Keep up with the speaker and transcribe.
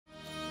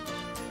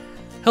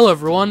Hello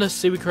everyone,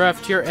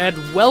 CMeeCraft here, and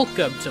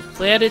welcome to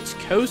Planet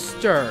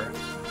Coaster.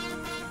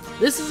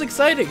 This is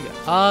exciting.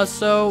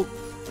 So,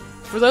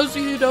 for those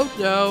of you who don't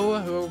know,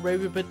 who are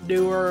maybe a bit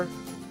newer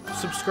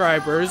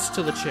subscribers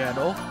to the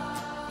channel,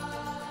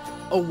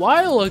 a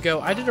while ago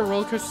I did a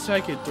Roller Coaster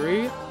Tycoon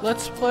 3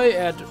 Let's Play,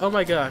 and oh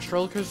my gosh,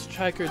 Roller Coaster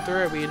Tycoon 3,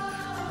 I mean,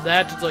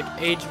 that is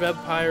like Age of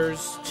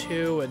Empires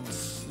 2 and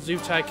Zoo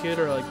Tycoon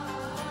are like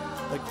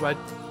my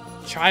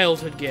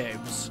childhood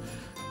games.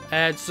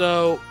 And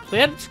so,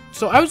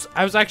 I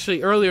was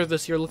actually earlier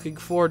this year looking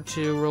forward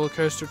to Roller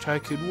Coaster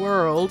Tycoon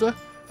World,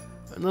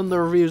 and then the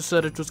reviews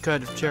said it was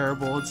kind of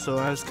terrible, and so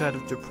I was kind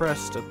of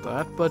depressed at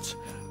that. But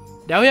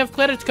now we have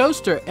Planet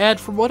Coaster,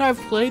 and from what I've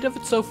played of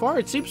it so far,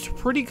 it seems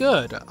pretty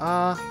good.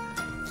 So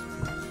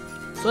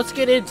let's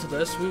get into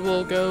this. We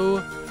will go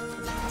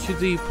to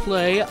the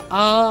play.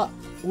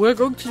 We're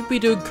going to be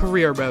doing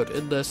career mode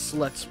in this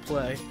Let's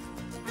Play.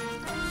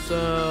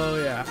 So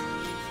yeah,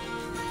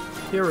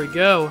 here we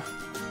go.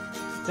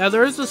 Now,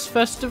 there is this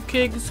Festive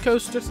Kings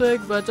coaster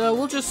thing, but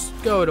we'll just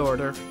go in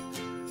order.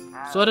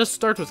 So let us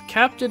start with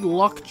Captain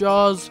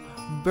Lockjaw's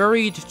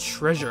Buried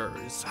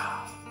Treasures.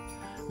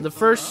 The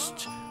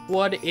first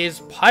one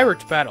is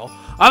Pirate Battle.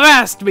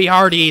 Avast me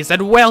hearties,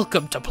 and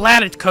welcome to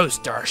Planet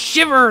Coaster.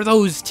 Shiver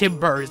those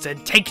timbers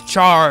and take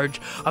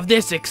charge of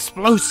this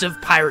explosive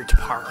pirate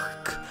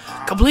park.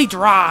 Complete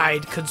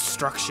ride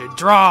construction,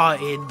 draw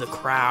in the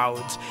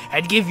crowds,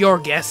 and give your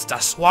guests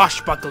a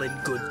swashbuckling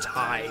good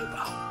time.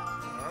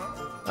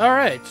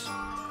 Alright,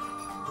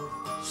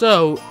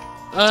 so,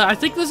 I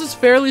think this is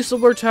fairly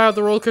similar to how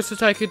the Roller Coaster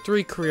Tycoon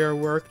 3 career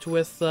worked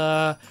with,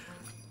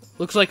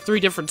 looks like 3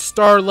 different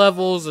star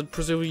levels, and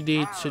presumably you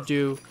need to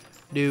do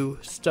new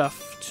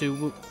stuff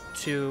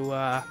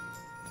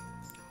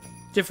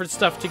different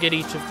stuff to get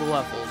each of the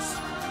levels.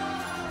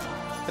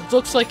 It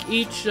looks like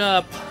each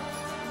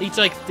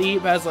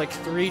theme has like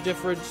 3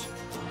 different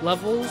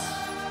levels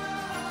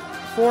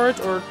for it,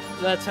 or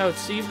that's how it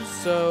seems,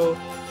 so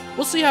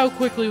we'll see how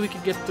quickly we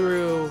can get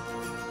through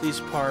these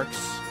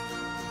parks.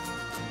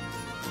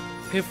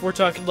 If we're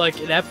talking like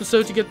an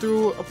episode to get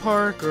through a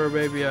park, or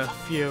maybe a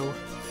few.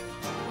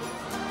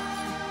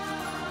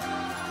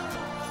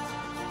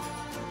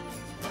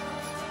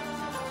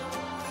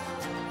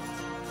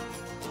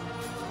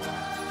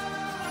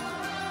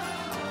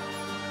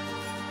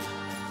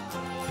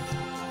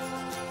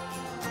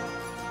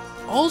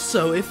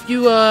 Also, if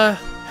you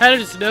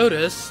hadn't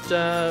noticed,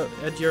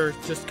 and you're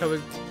just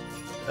coming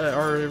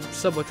or a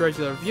somewhat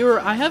regular viewer,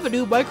 I have a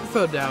new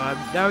microphone now.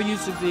 I'm now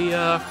using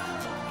the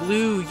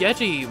Blue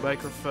Yeti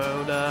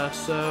microphone,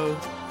 so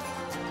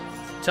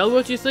tell me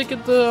what you think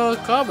in the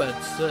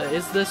comments.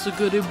 Is this a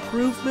good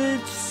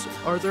improvement?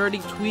 Are there any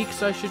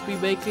tweaks I should be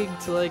making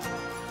to like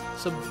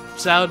some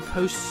sound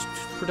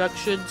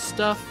post-production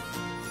stuff?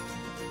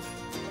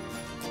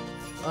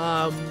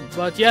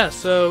 But yeah,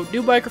 so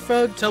new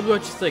microphone, tell me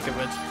what you think of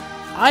it.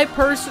 I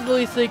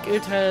personally think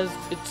it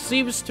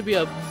seems to be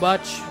a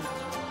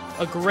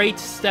great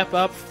step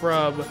up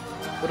from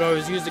what I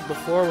was using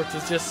before, which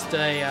is just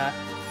a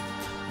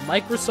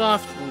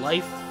Microsoft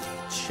Life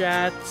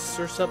Chats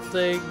or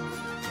something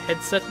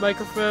headset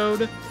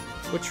microphone,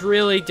 which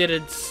really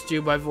didn't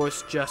do my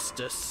voice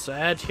justice.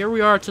 And here we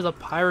are to the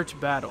Pirate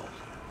Battle.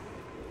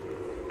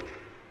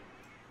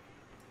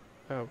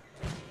 Oh.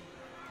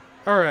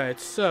 Alright,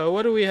 so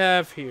what do we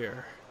have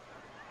here?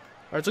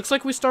 Alright, looks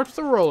like we start with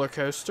a roller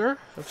coaster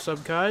of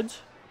some kind.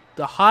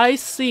 The High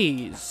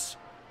Seas.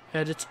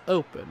 And it's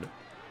open.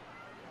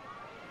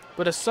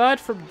 But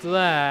aside from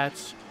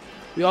that,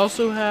 we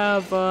also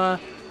have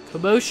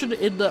Commotion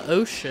in the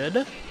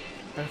Ocean.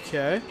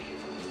 Okay.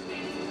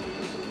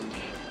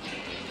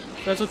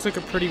 That looks like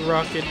a pretty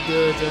rockin'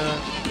 good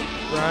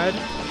ride.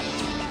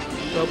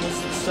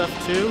 Bubbles and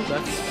stuff too.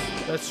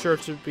 That's sure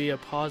to be a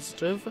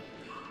positive.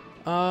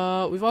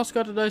 We've also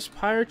got a nice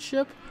pirate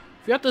ship.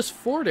 We got this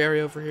fort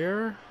area over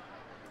here.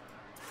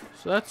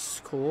 So that's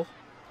cool.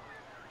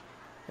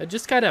 And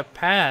just kind of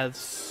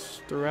paths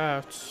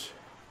throughout.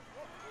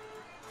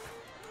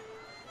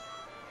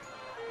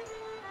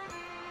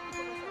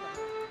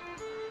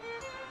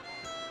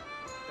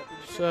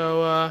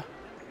 So,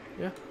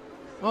 yeah.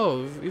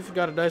 Oh, we've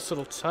got a nice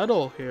little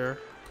tunnel here.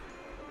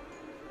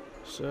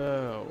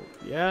 So,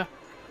 yeah.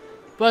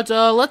 But,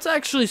 let's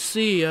actually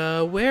see,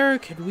 where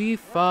can we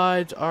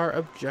find our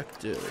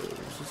objectives?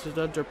 Is it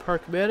under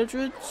park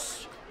management?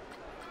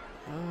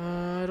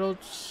 I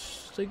don't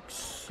think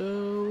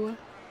so.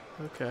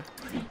 Okay.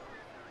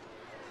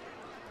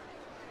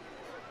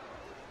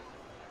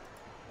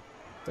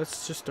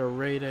 That's just a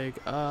rating.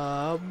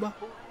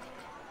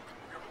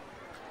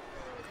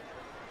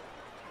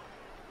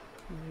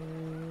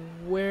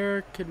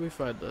 Where can we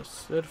find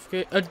this?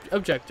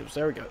 Objectives.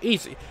 There we go.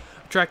 Easy.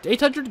 Attract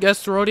 800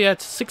 guests. We're already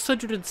at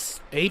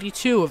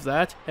 682 of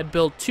that, and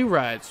build 2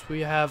 rides.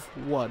 We have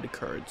 1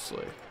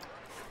 currently.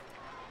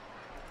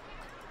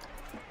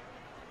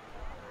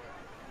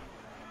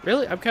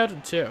 Really? I'm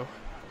counting 2.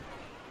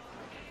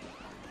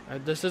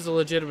 This is a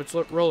legitimate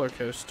roller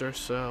coaster,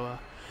 so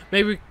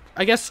maybe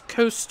I guess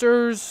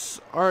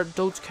coasters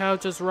don't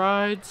count as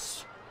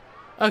rides.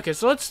 Okay,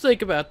 so let's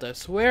think about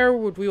this. Where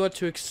would we want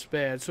to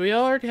expand? So we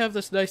already have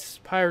this nice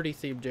piratey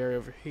themed area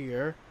over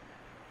here.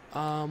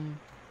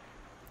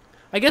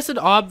 I guess an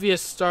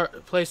obvious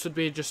place would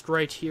be just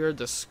right here,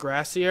 this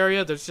grassy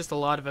area. There's just a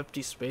lot of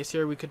empty space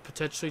here we could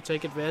potentially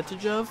take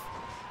advantage of.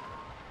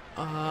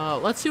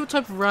 Let's see what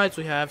type of rides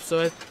we have.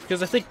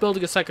 Because I think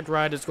building a second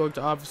ride is going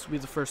to obviously be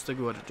the first thing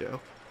we want to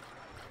do.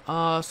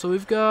 So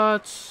we've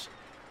got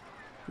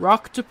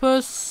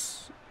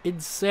Rocktopus,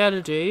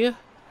 Insanity,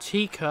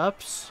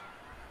 Teacups,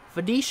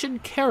 Venetian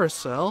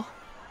Carousel,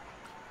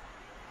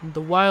 and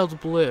the Wild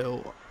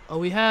Blue.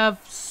 We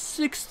have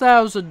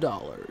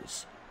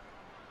 $6,000.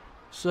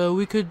 So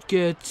we could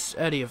get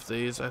any of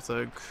these, I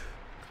think.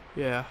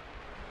 Yeah.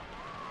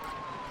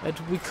 And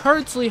we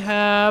currently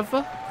have...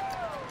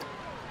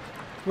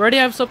 We already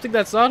have something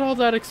that's not all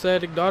that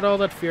exciting, not all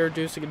that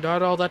fear-inducing, and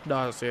not all that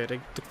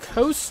nauseating. The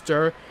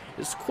coaster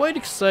is quite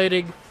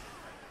exciting,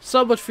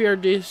 somewhat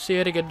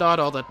fear-inducing, and not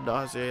all that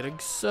nauseating.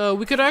 So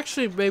we could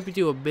actually maybe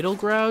do a middle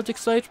ground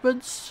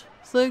excitement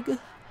thing.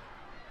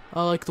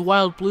 Like the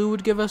Wild Blue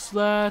would give us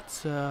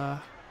that.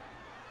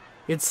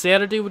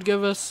 Insanity would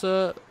give us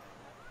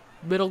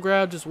middle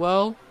ground as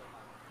well.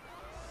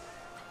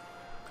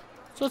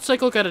 So let's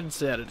take a look at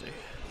Insanity.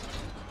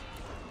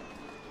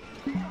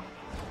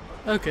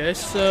 Okay,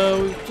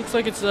 so looks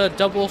like it's a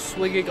double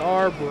swinging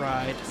arm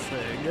ride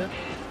thing.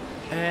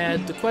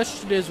 And the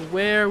question is,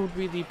 where would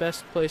be the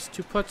best place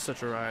to put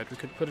such a ride? We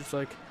could put it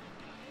like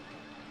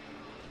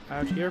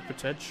out here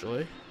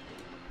potentially.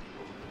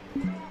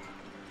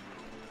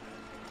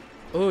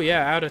 Oh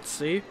yeah, out at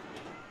sea.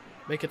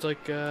 Make it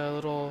like a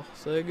little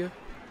thing.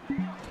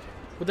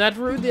 Would that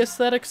ruin the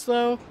aesthetics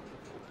though?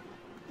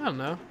 I don't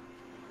know.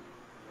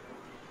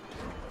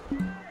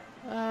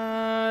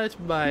 It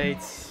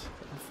might.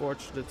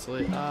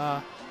 Unfortunately.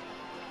 Yeah,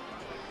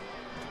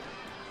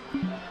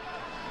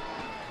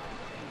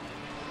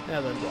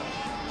 then what?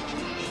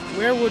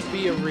 Where would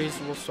be a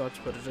reasonable spot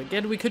to put it?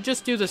 Again, we could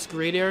just do this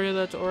green area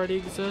that already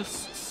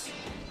exists.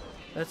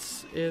 That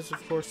is,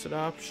 of course, an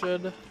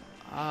option.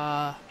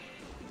 I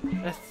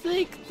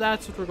think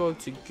that's what we're going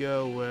to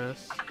go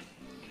with.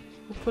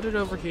 We'll put it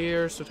over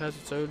here so it has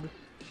its own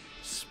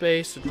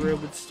space and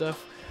room and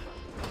stuff.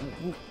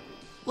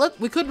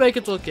 We could make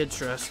it look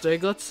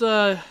interesting. Let's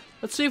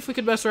see if we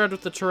can mess around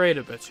with the terrain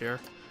a bit here.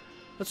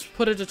 Let's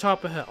put it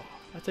atop a hill.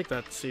 I think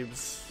that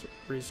seems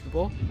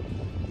reasonable.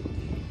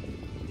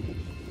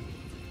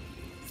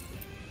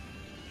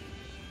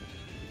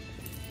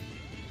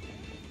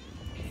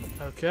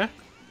 Okay.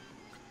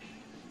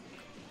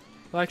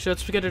 Well, actually,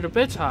 let's get it a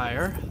bit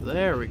higher.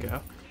 There we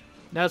go.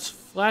 Now it's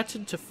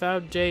flattened to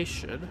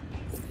foundation.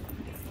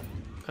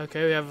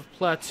 Okay, we have a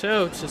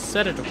plateau to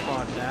set it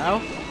upon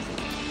now.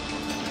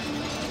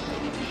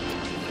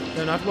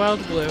 No, not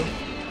Wild Blue.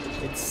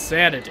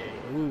 Insanity.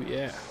 Ooh,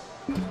 yeah.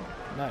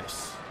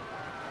 Nice.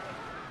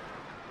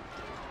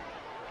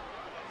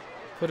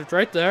 Put it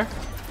right there.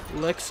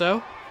 Like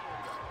so.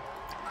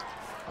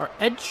 Our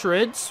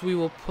entrance we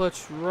will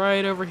put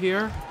right over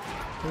here.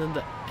 And then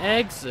the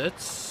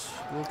exits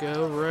will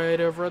go right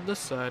over on this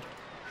side.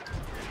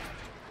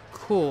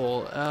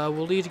 Cool.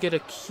 We'll need to get a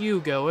queue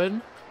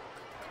going.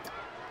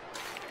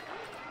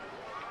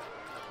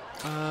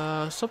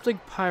 Something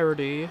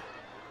piratey.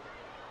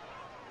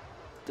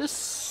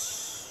 This...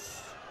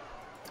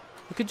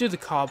 We could do the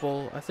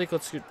cobble. I think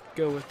let's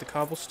go with the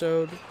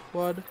cobblestone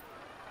one.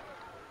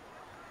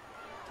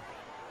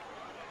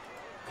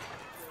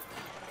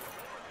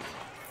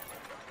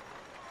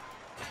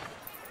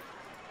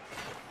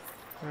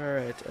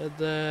 Alright, and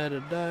then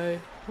a die.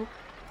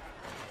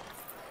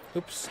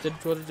 Oops,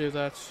 didn't want to do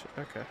that.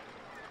 Okay.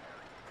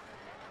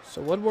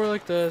 So one more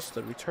like this,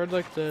 then we turn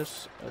like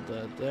this, and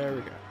then there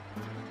we go.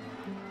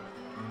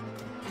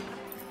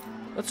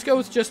 Let's go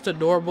with just a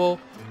normal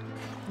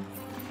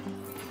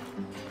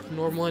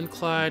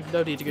incline.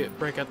 No need to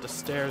break out the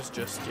stairs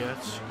just yet.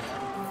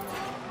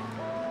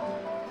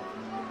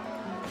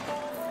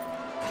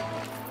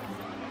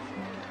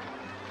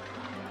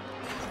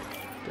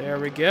 There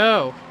we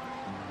go.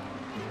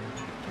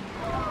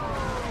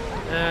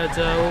 And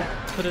we'll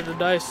put in a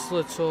nice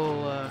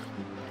little, I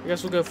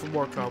guess we'll go for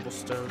more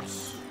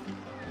cobblestones.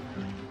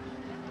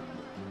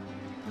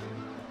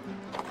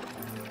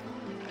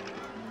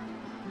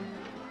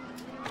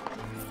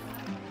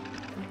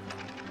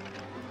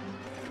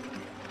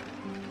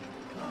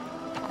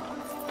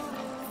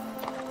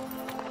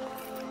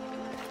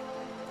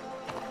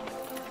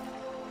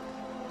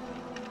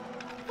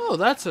 Oh,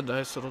 that's a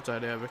nice little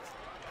dynamic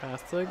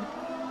path thing.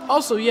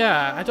 Also,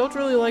 yeah, I don't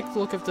really like the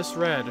look of this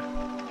red.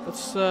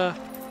 Let's,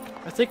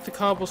 I think the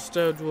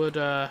cobblestone would,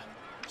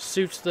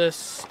 suit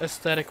this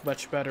aesthetic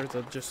much better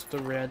than just the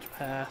red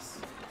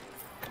path.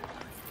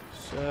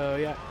 So,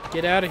 yeah,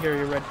 get out of here,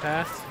 you red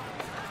path.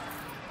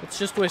 Let's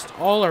just waste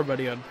all our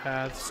money on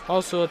paths.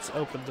 Also, let's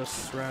open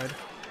this ride.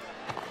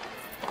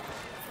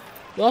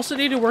 We'll also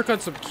need to work on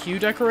some queue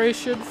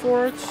decoration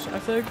for it, I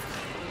think.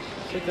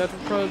 I think that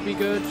would probably be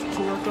good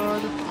to work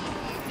on.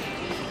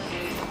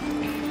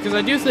 Because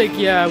I do think,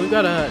 yeah, we've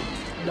got a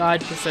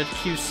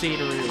 9% Q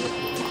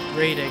scenery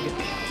rating.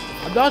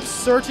 I'm not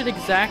certain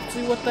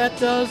exactly what that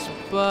does,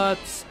 but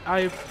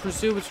I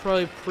presume it's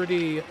probably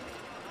pretty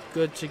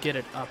good to get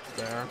it up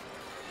there.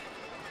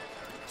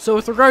 So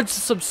with regards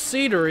to some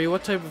scenery,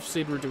 what type of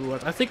scenery do we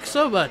want? I think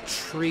some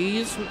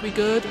trees would be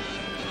good.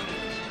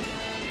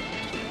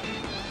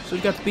 So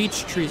we've got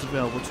beech trees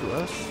available to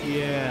us.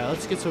 Yeah,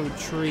 let's get some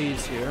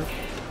trees here.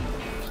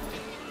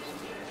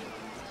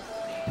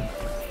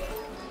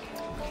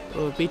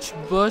 Oh, a beech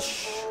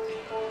bush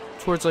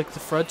towards like the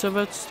front of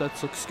it.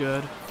 That looks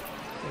good.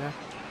 Yeah.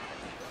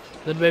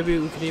 Then maybe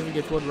we could even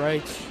get one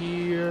right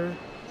here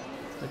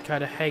and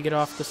kind of hang it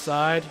off the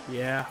side.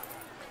 Yeah.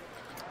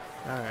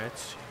 All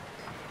right.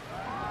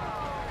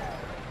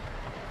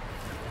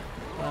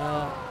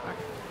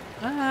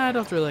 I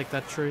don't really like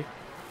that tree.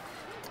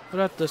 What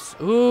about this?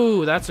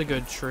 Ooh, that's a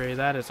good tree.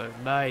 That is a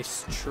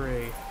nice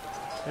tree.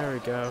 There we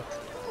go.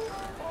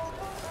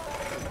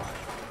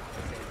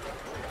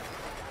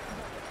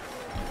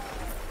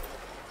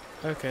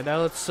 Okay, now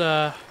let's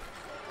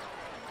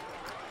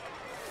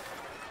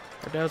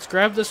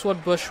grab this one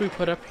bush we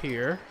put up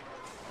here.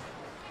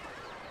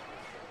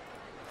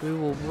 We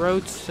will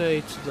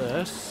rotate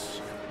this.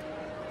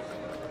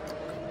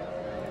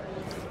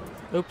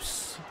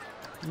 Oops.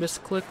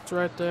 Misclicked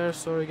right there,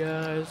 sorry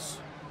guys.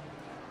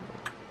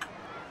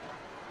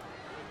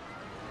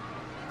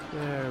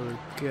 There we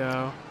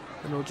go.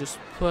 And we'll just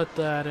put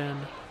that in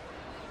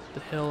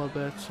the hill a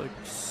bit, like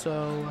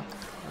so.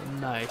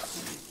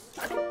 Nice.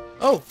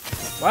 Oh!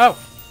 Wow!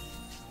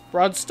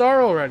 Broad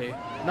star already.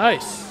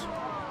 Nice.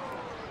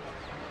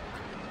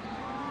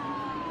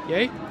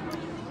 Yay.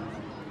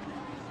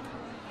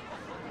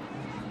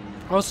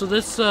 Also,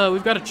 this,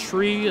 we've got a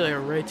tree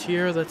right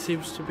here that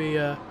seems to be,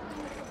 it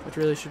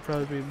really should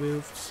probably be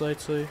moved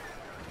slightly.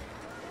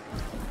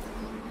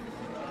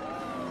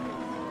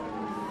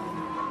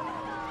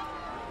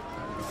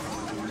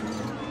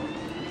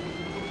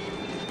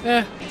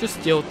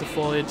 Just deal with the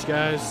foliage,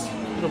 guys.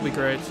 It'll be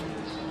great.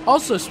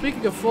 Also,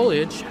 speaking of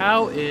foliage,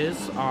 how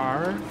is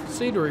our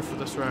scenery for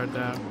this round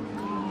now?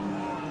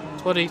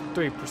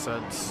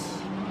 23%.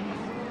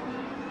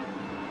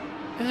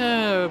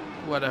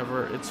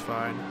 Whatever, it's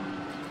fine.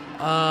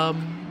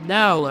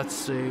 Now let's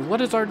see.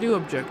 What is our new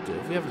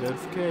objective? We have a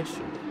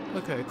notification.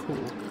 Okay,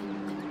 cool.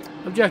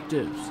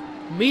 Objectives.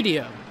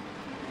 Medium.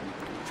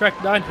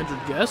 Attract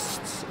 900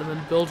 guests, and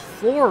then build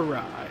 4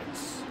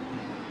 rides.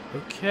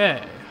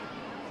 Okay.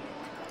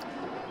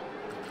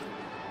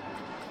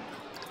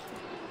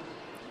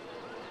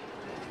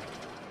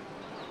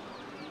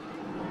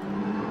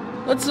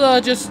 Let's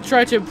just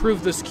try to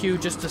improve this queue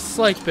just a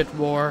slight bit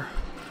more.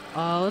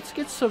 Let's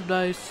get some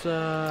nice,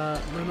 no,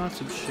 not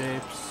some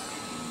shapes.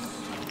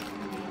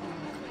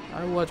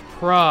 I want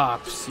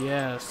props,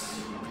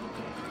 yes.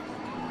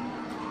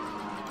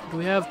 Do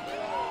we have...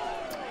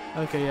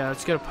 Okay, yeah,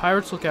 let's get a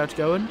Pirate's Lookout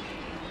going.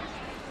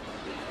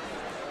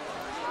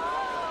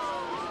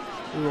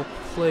 We will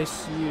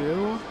place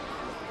you...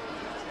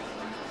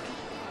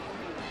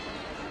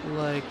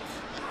 like...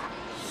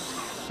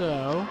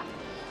 so...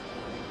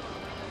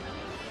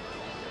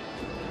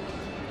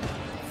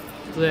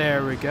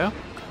 There we go.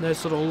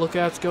 Nice little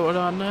lookouts going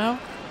on now.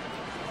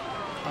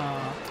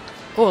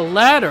 Oh, a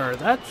ladder.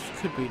 That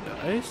could be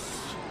nice.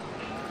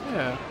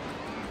 Yeah.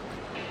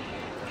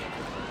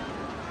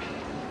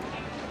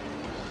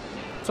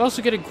 It's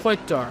also getting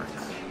quite dark.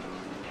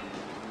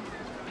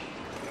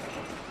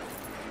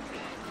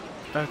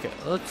 Okay,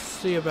 let's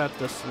see about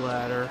this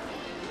ladder.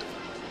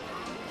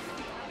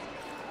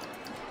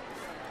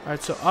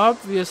 Alright, so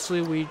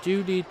obviously we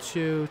do need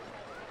to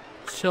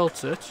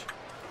tilt it.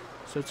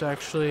 So it's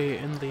actually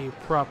in the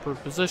proper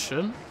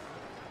position.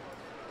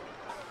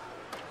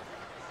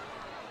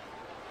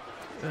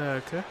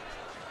 Okay.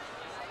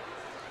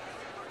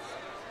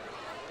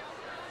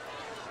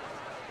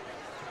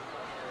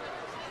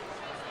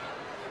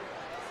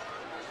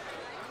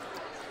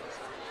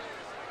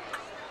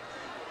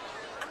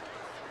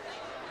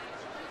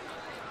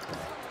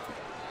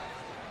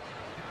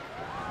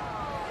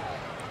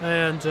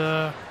 And,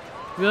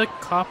 we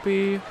like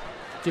copy,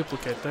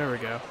 duplicate, there we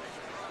go.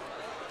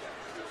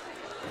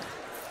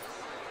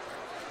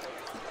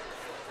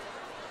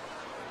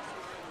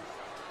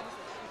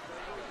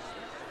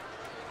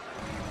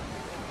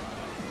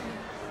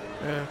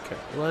 Okay,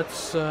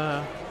 let's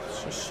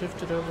just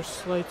shift it over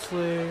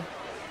slightly.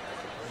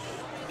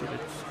 Get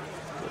it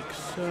like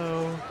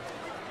so.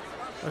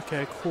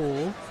 Okay,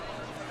 cool.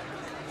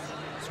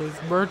 So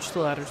we've merged the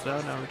ladders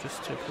now. Now we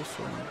just take this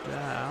one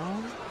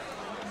down.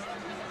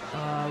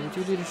 We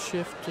do need to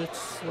shift it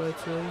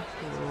slightly,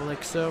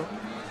 like so.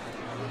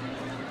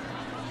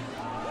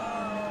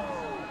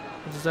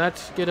 Does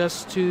that get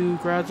us to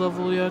grad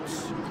level yet?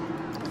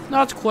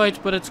 Not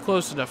quite, but it's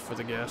close enough for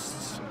the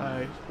guests,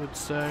 I would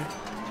say.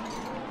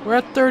 We're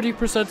at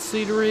 30%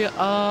 scenery.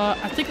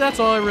 I think that's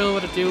all I really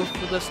want to do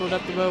for this one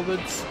at the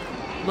moment.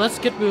 Let's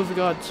get moving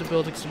on to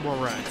building some more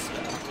rides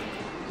now.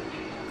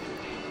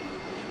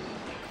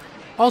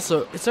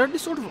 Also, is there any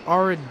sort of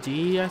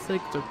R&D? I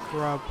think there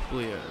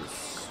probably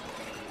is.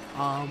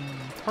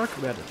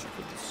 Park management.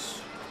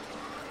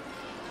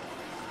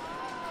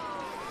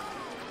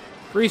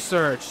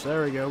 Research.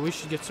 There we go. We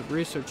should get some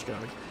research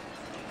going.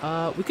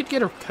 We could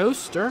get a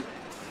coaster.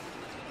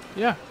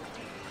 Yeah.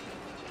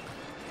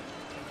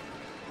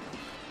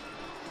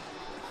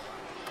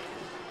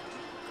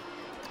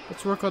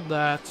 Let's work on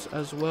that,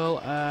 as well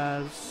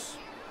as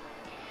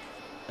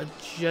a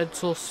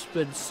gentle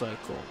spin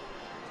cycle.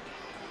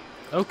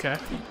 Okay.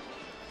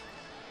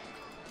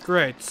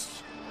 Great.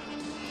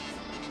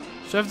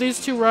 So I have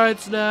these two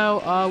rides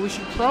now. We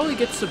should probably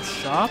get some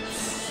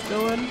shops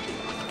going.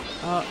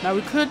 Now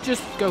we could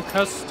just go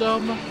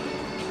custom.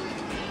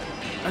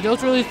 I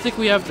don't really think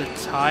we have the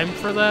time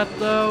for that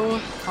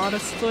though,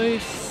 honestly.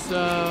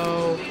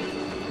 So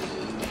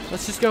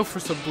let's just go for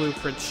some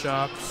blueprint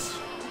shops.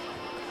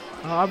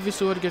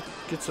 Obviously we want to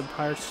get some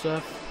pirate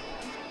stuff.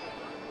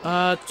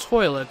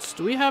 Toilets.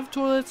 Do we have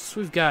toilets?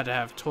 We've got to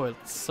have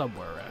toilets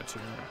somewhere around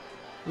here.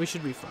 We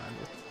should be fine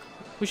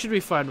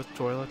with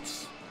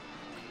toilets.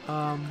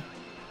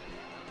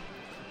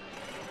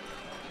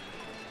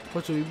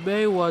 What we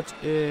may want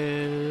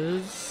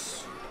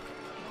is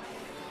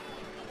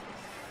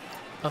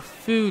a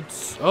food.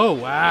 Oh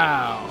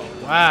wow,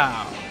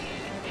 wow,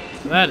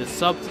 that is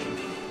something.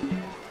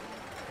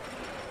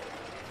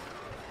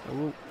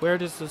 Where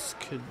does this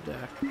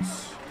connect?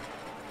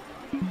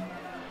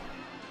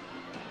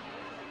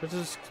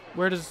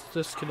 Where does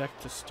this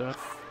connect to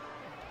stuff?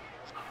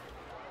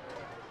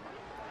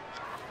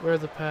 Where are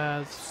the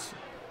paths?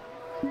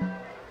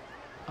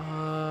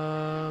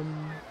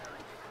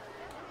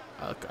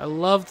 I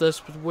love this,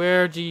 but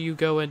where do you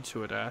go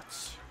into it at?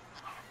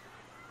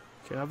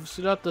 Okay,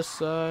 obviously not this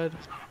side.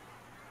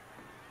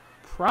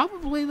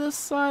 Probably this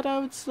side, I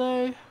would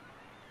say.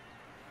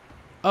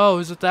 Oh,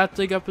 is it that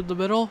thing up in the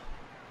middle?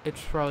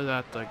 It's probably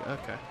that thing.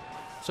 Okay.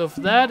 So if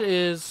that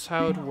is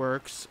how it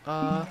works,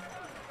 that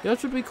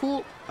would be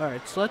cool.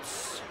 Alright, so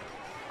let's...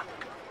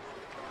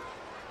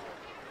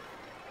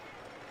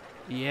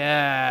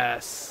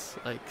 Yes!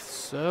 Like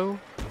so.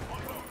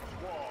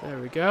 There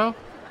we go.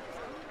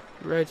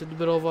 Right in the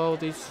middle of all of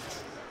these...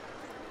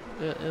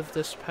 of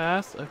this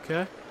path.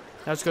 Okay.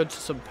 Now let's go to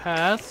some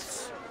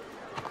paths.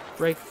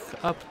 Break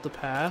up the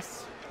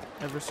path.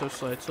 Ever so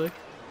slightly.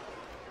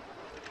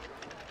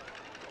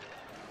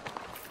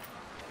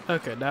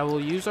 Okay, now we'll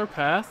use our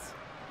path.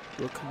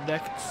 We'll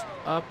connect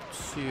up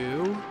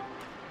to...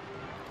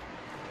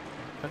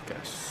 Okay,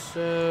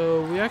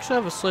 so we actually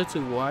have a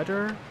slightly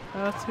wider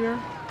path here.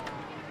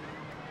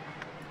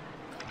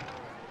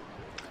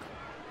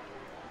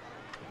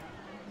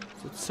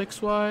 Is it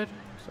 6 wide?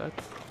 Is that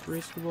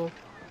reasonable?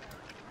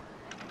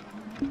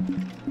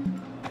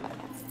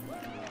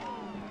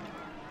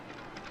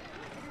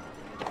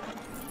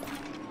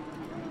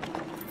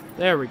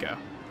 There we go.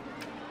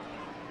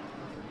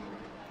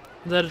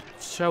 Then,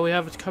 shall we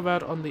have it come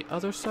out on the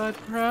other side,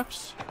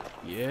 perhaps?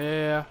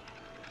 Yeah.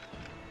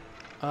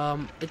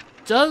 It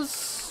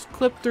does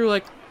clip through,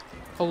 like,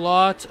 a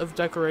lot of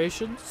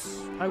decorations,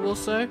 I will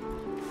say.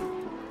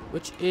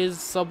 Which is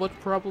somewhat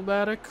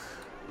problematic.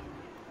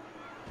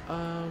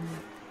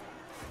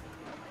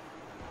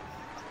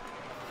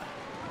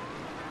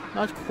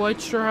 Not quite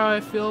sure how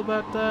I feel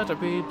about that. I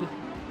mean...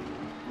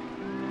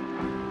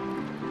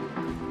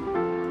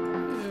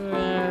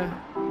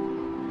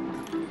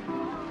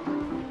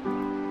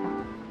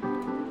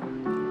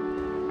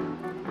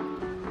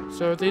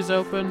 So are these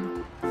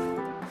open?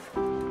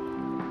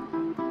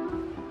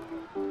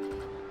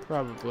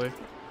 Probably.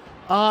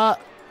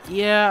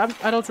 Yeah,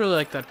 I don't really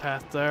like that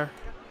path there.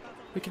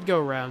 We could go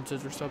around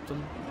it or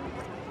something.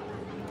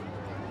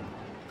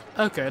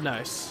 Okay,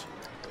 nice.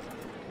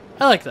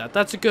 I like that.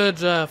 That's a good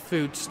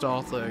food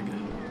stall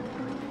thing.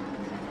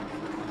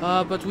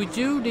 But we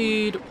do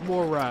need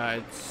more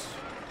rides.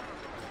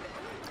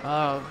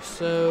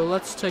 So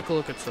let's take a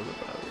look at some of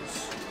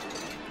those.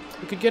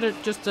 We could get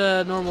it just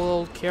a normal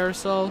old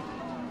carousel.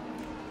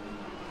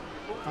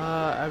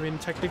 I mean,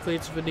 technically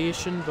it's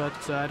Venetian,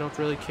 but I don't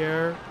really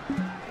care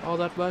all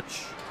that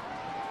much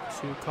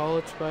to call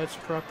it by its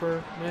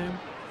proper name.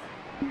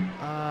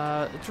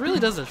 It really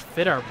doesn't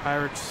fit our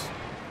pirates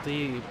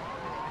theme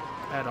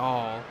at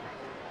all.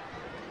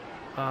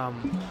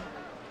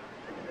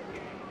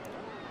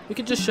 We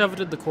could just shove it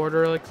in the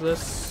corner like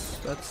this.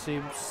 That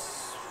seems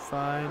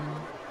fine.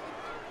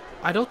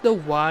 I don't know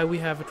why we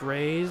have it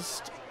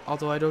raised,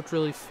 although I don't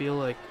really feel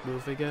like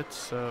moving it,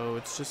 so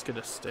it's just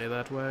gonna stay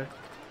that way.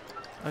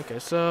 Okay,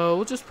 so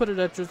we'll just put an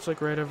entrance like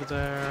right over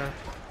there.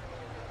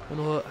 And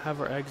we'll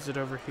have our exit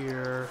over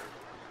here.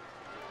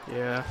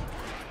 Yeah.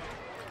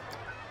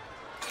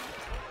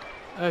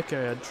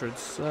 Okay,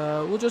 entrance.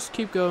 We'll just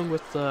keep going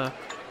with the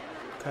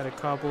kind of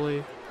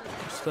cobbly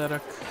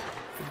aesthetic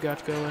we've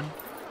got going.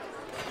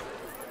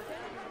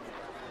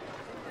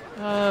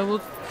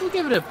 We'll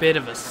give it a bit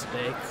of a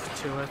snake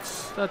to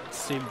it. That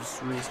seems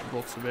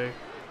reasonable to me.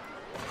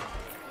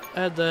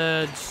 And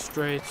then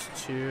straight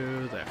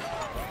to there.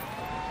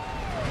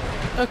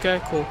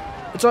 Okay, cool.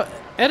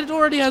 And it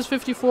already has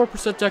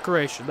 54%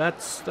 decoration.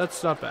 That's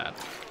not bad.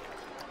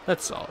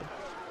 That's solid.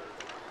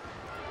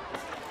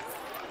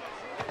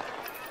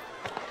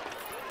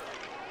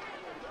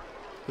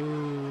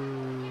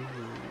 Ooh,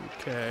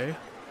 okay.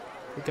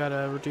 We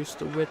gotta reduce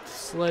the width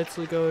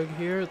slightly going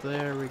here.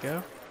 There we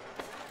go.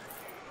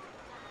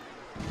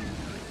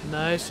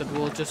 Nice, and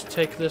we'll just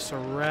take this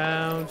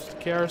around the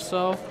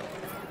carousel.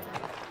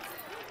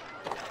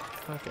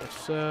 Okay,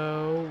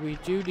 so we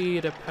do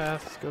need a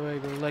path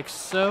going like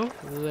so.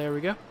 There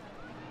we go.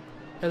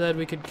 And then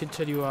we can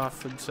continue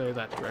off and say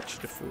that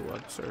direction if we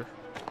want, or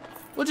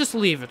we'll just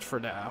leave it for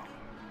now.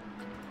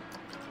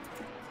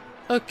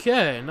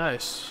 Okay,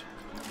 nice.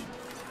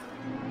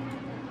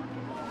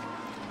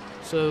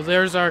 So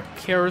there's our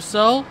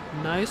carousel.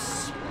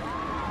 Nice.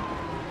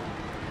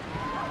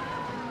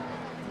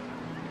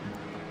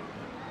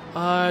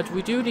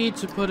 We do need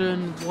to put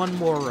in one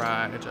more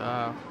ride.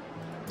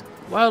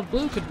 Wild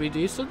Blue could be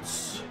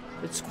decent.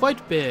 It's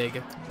quite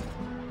big.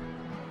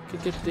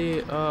 Could get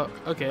the,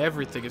 okay,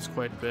 everything is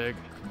quite big.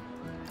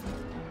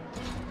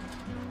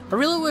 I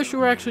really wish we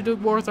were actually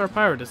doing more with our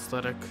pirate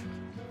aesthetic.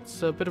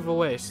 It's a bit of a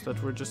waste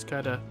that we're just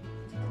kind of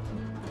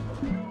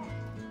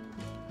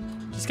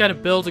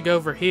building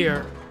over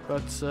here.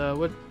 But,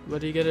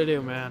 what are you gonna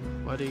do, man?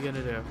 What are you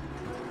gonna do?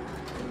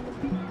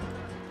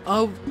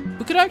 Oh,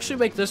 we could actually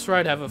make this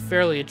ride have a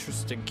fairly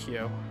interesting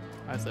queue,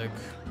 I think.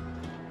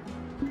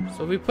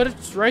 So we put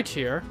it right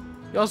here.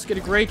 You also get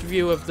a great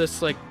view of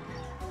this, like,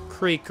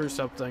 creek or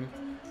something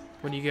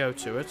when you go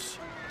to it.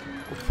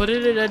 We'll put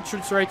it at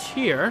entrance right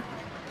here.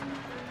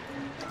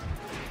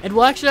 And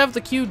we'll actually have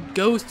the queue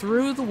go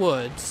through the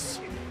woods.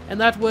 And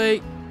that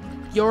way,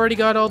 you already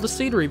got all the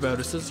scenery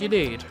bonuses you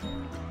need.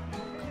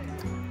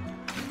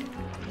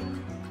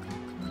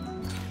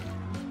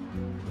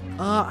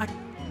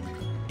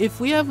 If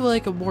we have,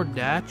 like, a more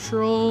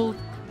natural...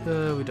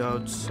 we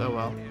don't, so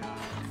well.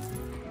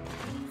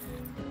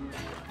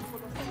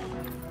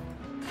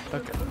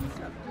 Okay.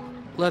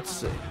 Let's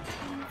see.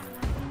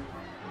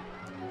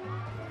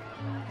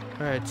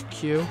 Alright,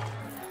 Q.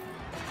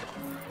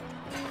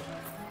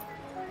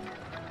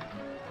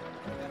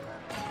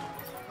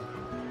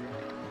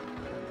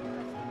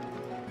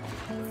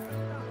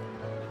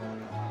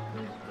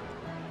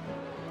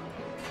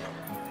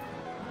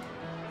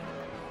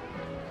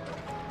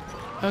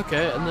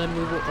 Okay, and then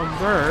we will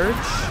emerge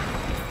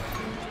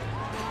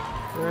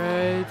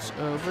right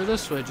over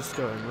this way, just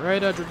going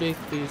right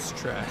underneath these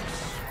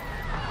tracks.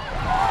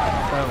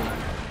 Boom.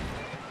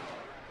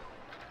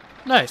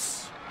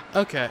 Nice.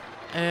 Okay,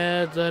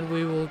 and then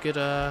we will get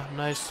a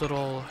nice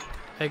little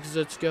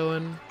exit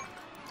going.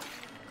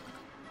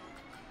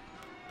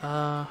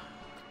 Actually,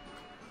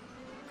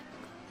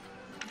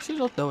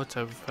 don't know what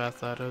type of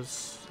path that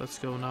is that's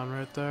going on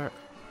right there.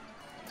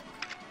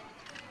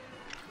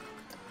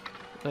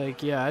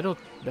 Like, yeah, I don't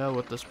know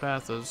what this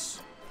path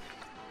is.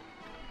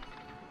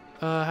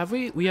 Have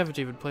we? We haven't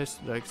even placed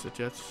an exit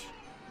yet.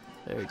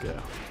 There we go.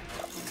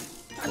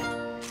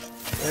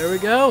 There we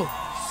go!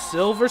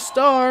 Silver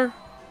star!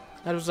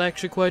 That was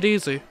actually quite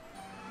easy.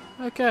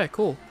 Okay,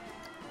 cool.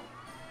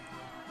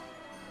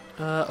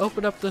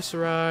 Open up this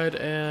ride,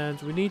 and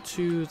we need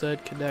to then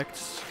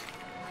connect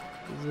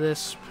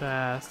this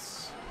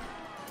path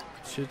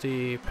to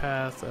the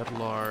path at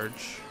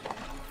large.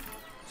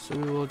 So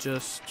we will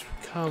just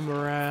come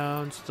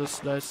around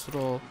this nice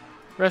little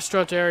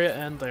restaurant area,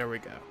 and there we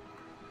go.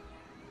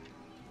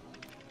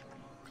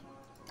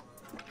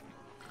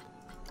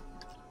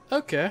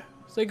 Okay,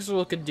 things are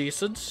looking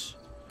decent.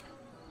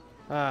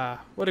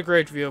 What a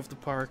great view of the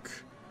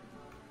park.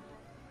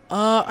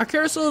 Our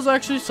carousel is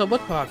actually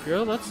somewhat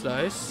popular, that's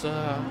nice.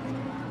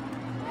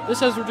 This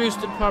has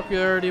reduced in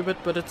popularity a bit,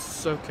 but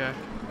it's okay.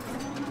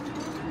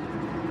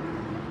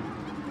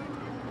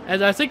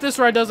 And I think this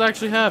ride does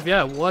actually have,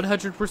 yeah,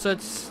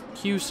 100%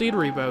 Q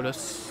scenery bonus,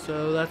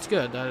 so that's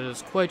good. That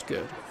is quite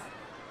good.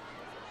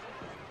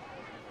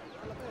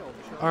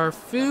 Our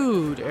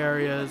food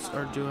areas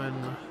are doing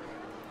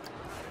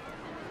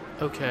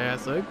okay, I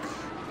think.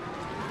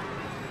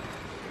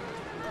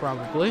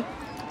 Probably.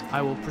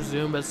 I will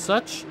presume as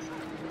such.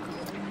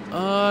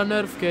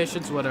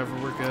 Notifications, whatever,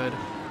 we're good.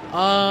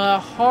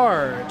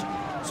 Hard.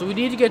 So we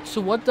need to get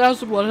to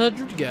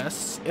 1,100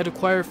 guests and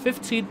acquire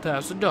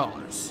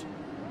 $15,000.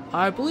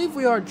 I believe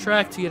we are on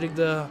track to getting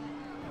the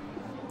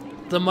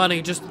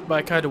money just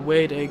by kind of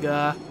waiting.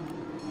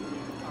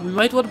 We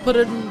might want to put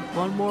in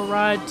one more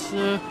ride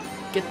to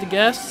get the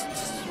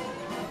guests.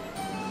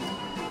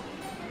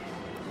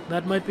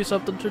 That might be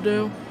something to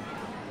do.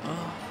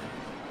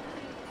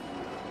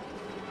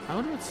 I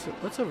wonder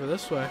what's over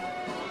this way.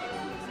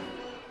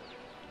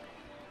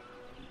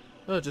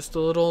 Oh, just a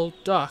little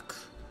dock.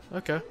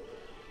 Okay.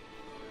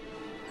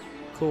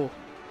 Cool.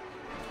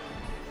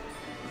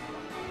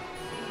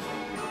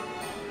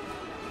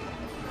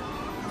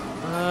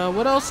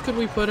 What else could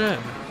we put in?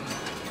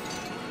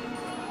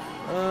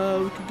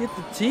 We could get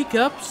the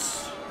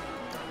teacups.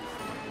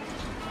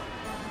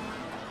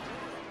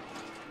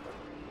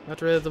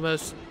 Not really the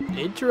most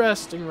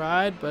interesting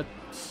ride, but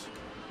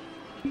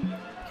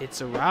it's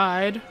a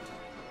ride.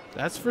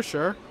 That's for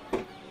sure.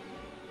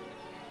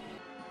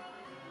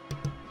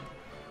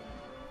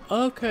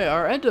 Okay,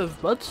 our end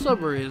of month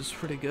summary is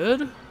pretty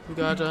good. We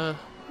got a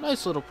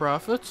nice little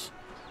profit.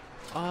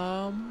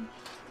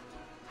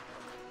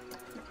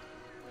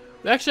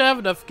 We actually have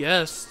enough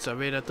guests. I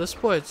mean, at this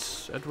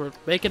point, and we're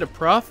making a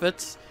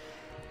profit.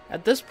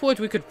 At this point,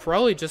 we could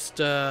probably just,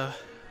 kind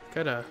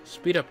of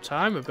speed up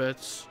time a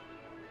bit.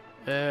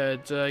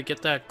 And,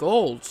 get that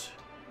gold.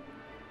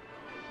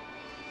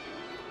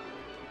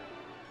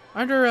 I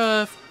wonder,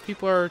 if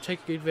people are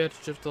taking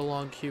advantage of the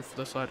long queue for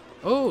this side.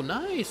 Oh,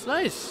 nice,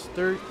 nice.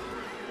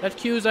 That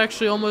queue is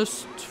actually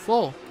almost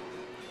full.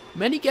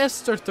 Many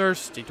guests are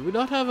thirsty. Do we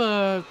not have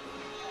a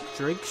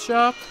drink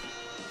shop?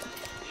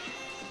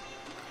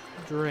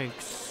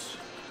 Drinks.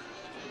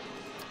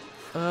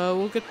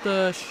 We'll get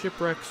the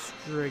Shipwreck's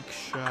drink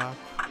shop.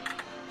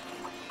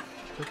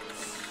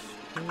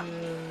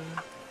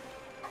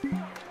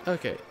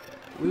 Okay,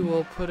 we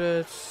will put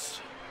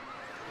it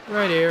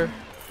right here.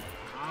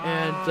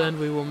 And then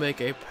we will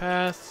make a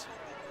path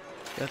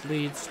that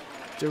leads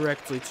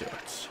directly to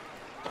it.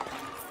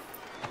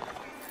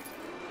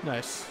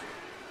 Nice.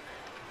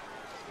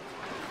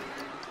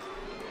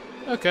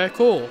 Okay,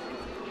 cool.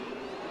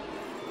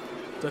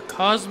 The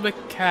Cosmic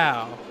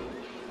Cow.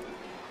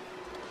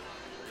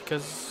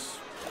 Because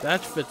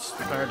that fits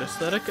the pirate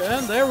aesthetic,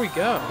 and there we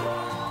go.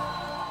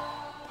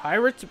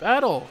 Pirates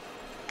Battle.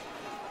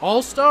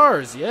 All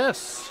stars,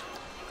 yes.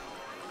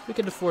 We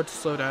can afford to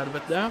slow down a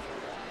bit now.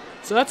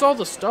 So that's all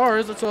the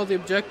stars, that's all the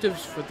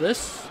objectives for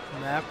this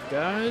map,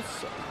 guys.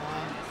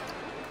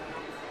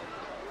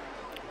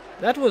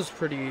 That was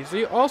pretty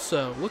easy.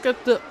 Also, look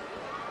at the...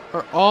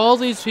 Are all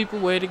these people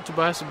waiting to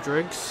buy some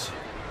drinks?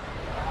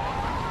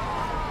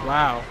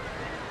 Wow.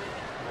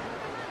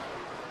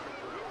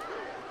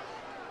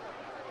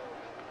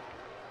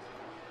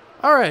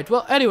 Alright,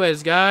 well,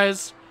 anyways,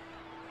 guys.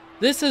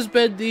 This has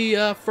been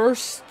the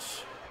first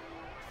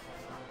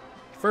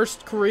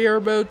career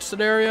mode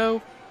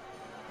scenario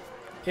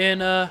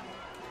in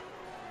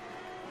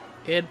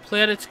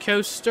Planet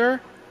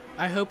Coaster.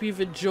 I hope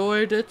you've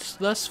enjoyed it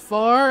thus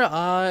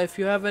far. If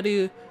you have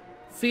any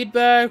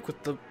feedback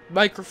with the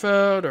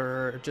microphone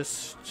or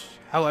just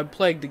how I'm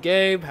playing the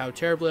game, how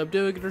terribly I'm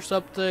doing it or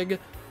something,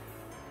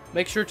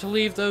 make sure to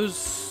leave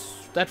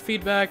that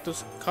feedback,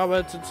 those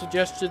comments and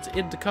suggestions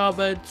in the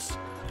comments.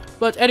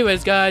 But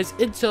anyways, guys,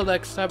 until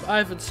next time,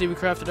 I've been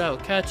CMeeCraft, and I'll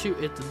catch you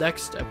in the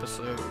next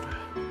episode.